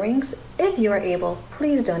from Lord of the Rings. If you are able,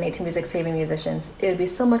 please donate to Music Saving Musicians. It would be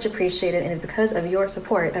so much appreciated, and it's because of your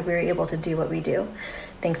support that we are able to do what we do.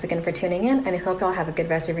 Thanks again for tuning in, and I hope you all have a good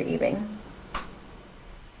rest of your evening.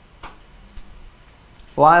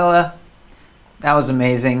 Lila, that was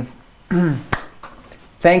amazing.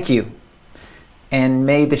 Thank you. And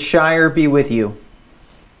may the Shire be with you.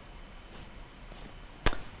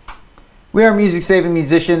 We are Music Saving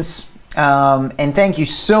Musicians. And thank you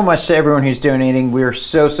so much to everyone who's donating. We are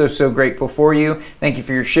so, so, so grateful for you. Thank you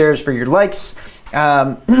for your shares, for your likes.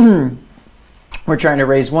 We're trying to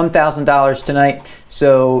raise $1,000 tonight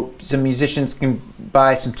so some musicians can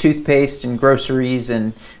buy some toothpaste and groceries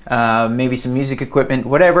and maybe some music equipment.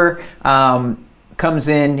 Whatever comes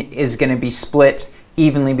in is going to be split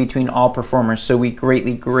evenly between all performers. So we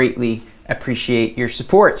greatly, greatly appreciate your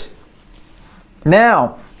support.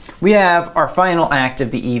 Now, we have our final act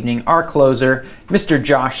of the evening, our closer, Mr.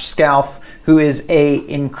 Josh Scalf, who is an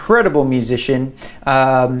incredible musician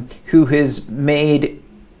who has made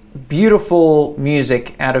beautiful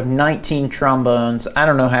music out of 19 trombones. I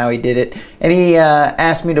don't know how he did it. And he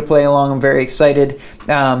asked me to play along. I'm very excited.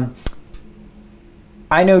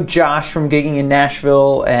 I know Josh from gigging in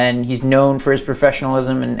Nashville, and he's known for his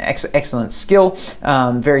professionalism and excellent skill.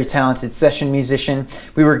 Very talented session musician.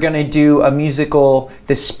 We were going to do a musical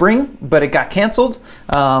this spring, but it got canceled,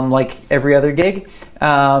 like every other gig.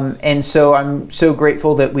 And so I'm so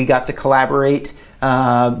grateful that we got to collaborate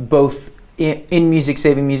both in Music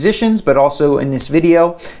Saving Musicians, but also in this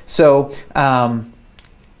video. So I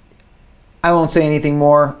won't say anything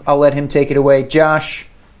more. I'll let him take it away. Josh,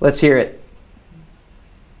 let's hear it.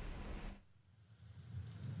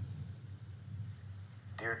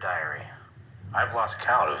 Dear Diary, I've lost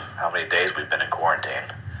count of how many days we've been in quarantine.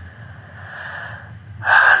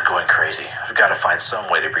 I'm going crazy. I've got to find some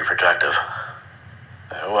way to be productive.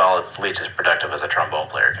 Well, at least as productive as a trombone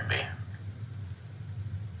player can be.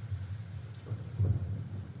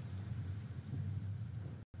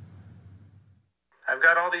 I've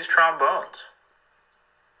got all these trombones.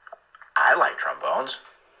 I like trombones.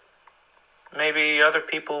 Maybe other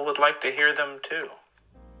people would like to hear them too.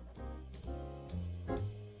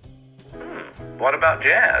 What about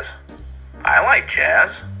jazz? I like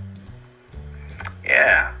jazz.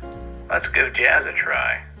 Yeah, let's give jazz a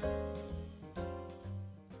try.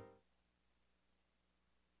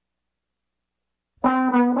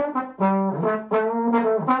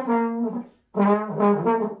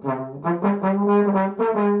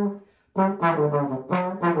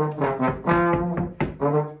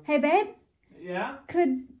 Hey, babe? Yeah?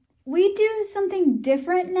 Could we do something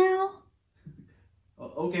different now?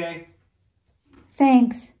 Okay.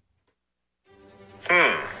 Thanks.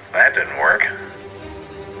 That didn't work.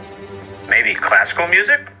 Maybe classical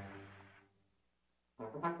music?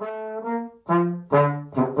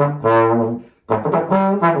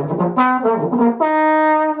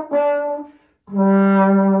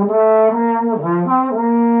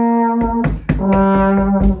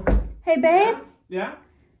 Hey, babe? Yeah?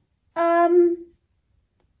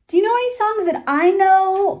 Do you know any songs that I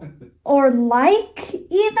know or like,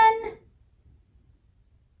 even?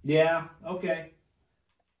 Yeah, okay.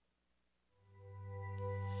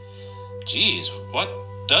 Geez, what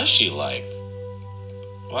does she like?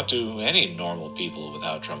 What do any normal people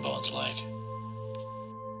without trombones like?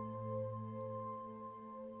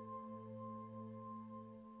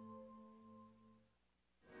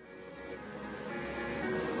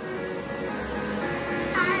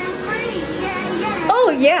 Oh,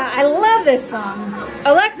 yeah, I love this song.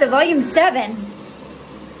 Alexa, volume 7.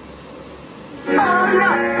 Oh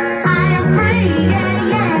no, I am free, yeah,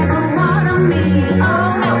 yeah, but what on me,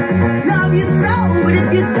 oh no, love you so, but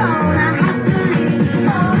if you don't, I have to leave,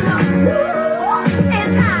 oh no,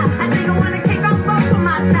 it's hot, I think I wanna kick off both of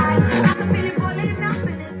my sides, I can feel it boiling up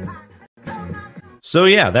in this pot. So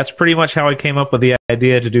yeah, that's pretty much how I came up with the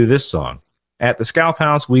idea to do this song. At the Scalf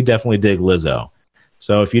House, we definitely dig Lizzo.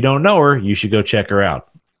 So if you don't know her, you should go check her out.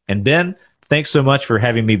 And Ben, thanks so much for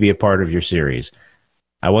having me be a part of your series.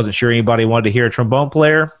 I wasn't sure anybody wanted to hear a trombone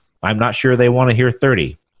player. I'm not sure they want to hear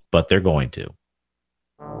 30, but they're going to.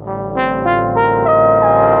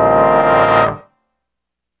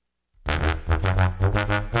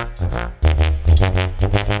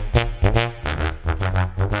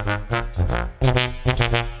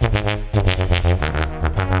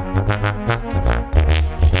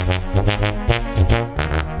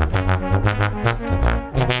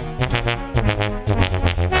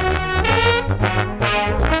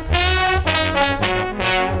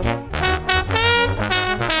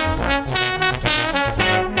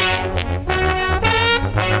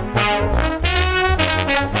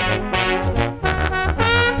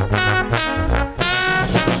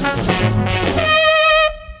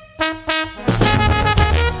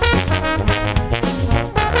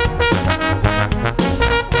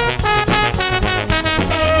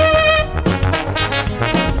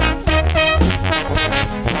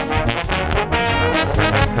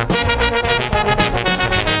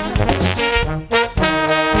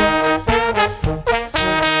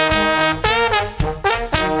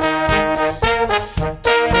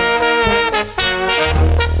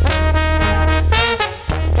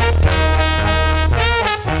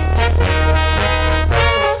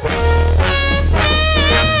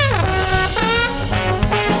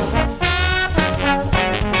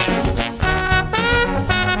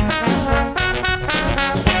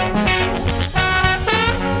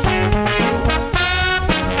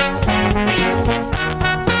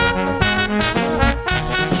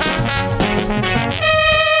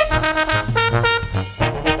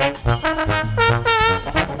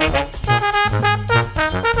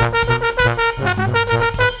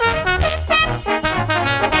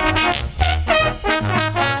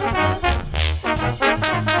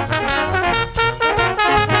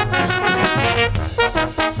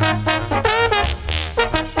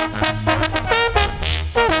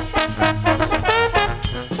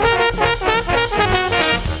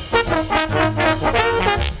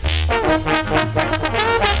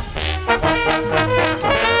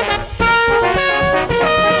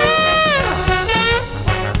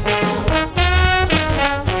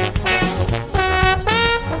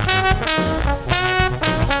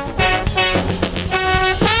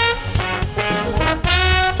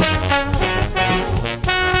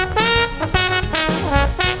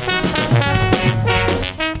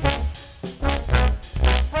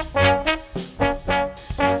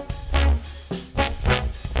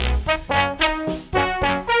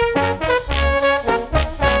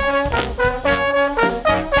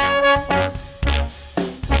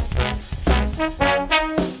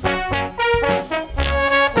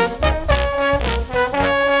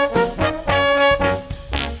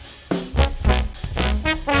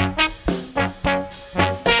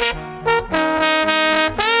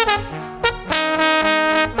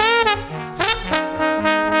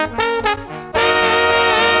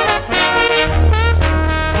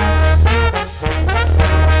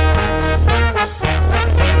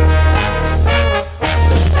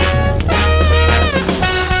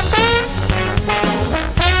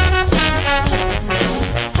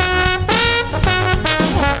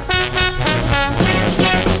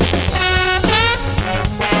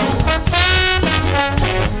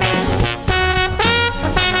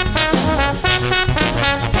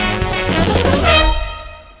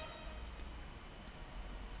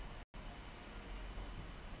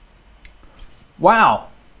 Wow.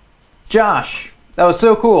 Josh, that was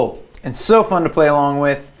so cool and so fun to play along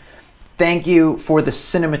with. Thank you for the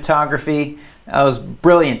cinematography. That was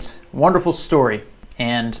brilliant. Wonderful story.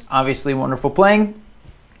 And obviously wonderful playing.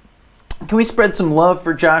 Can we spread some love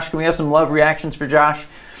for Josh? Can we have some love reactions for Josh?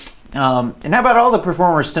 And how about all the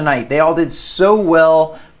performers tonight? They all did so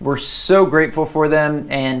well. We're so grateful for them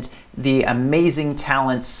and the amazing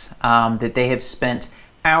talents that they have spent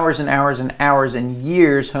hours and hours and hours and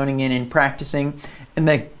years honing in and practicing.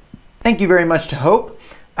 And thank you very much to Hope.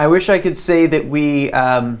 I wish I could say that we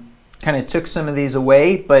kind of took some of these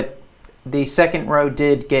away, but the second row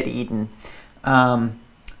did get eaten.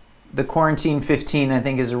 The Quarantine 15, I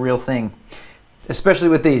think, is a real thing, especially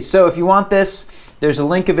with these. So if you want this, there's a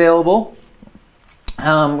link available.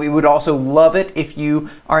 We would also love it if you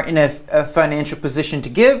are in a financial position to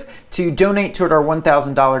give, to donate toward our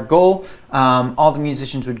 $1,000 goal. All the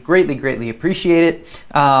musicians would greatly, greatly appreciate it.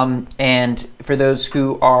 And for those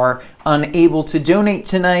who are unable to donate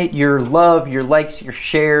tonight, your love, your likes, your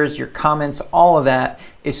shares, your comments, all of that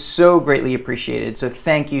is so greatly appreciated. So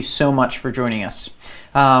thank you so much for joining us.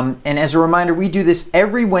 And as a reminder, we do this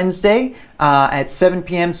every Wednesday at 7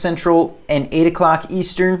 p.m. Central and 8 o'clock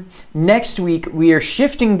Eastern. Next week, we are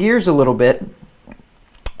shifting gears a little bit,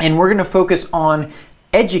 and we're going to focus on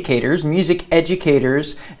educators, music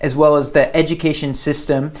educators, as well as the education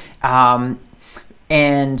system.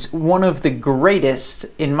 And one of the greatest,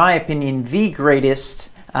 in my opinion, the greatest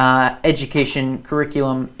education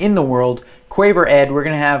curriculum in the world, Quaver Ed. We're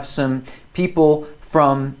going to have some people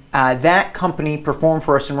from that company perform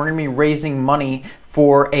for us, and we're going to be raising money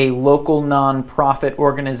for a local nonprofit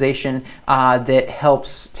organization that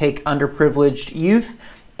helps take underprivileged youth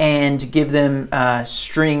and give them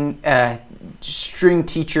string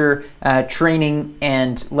teacher training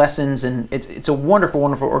and lessons, and it's a wonderful,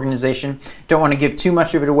 wonderful organization. Don't want to give too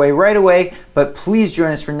much of it away right away, but please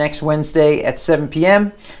join us for next Wednesday at 7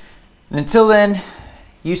 p.m. And until then,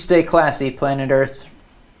 you stay classy, planet Earth.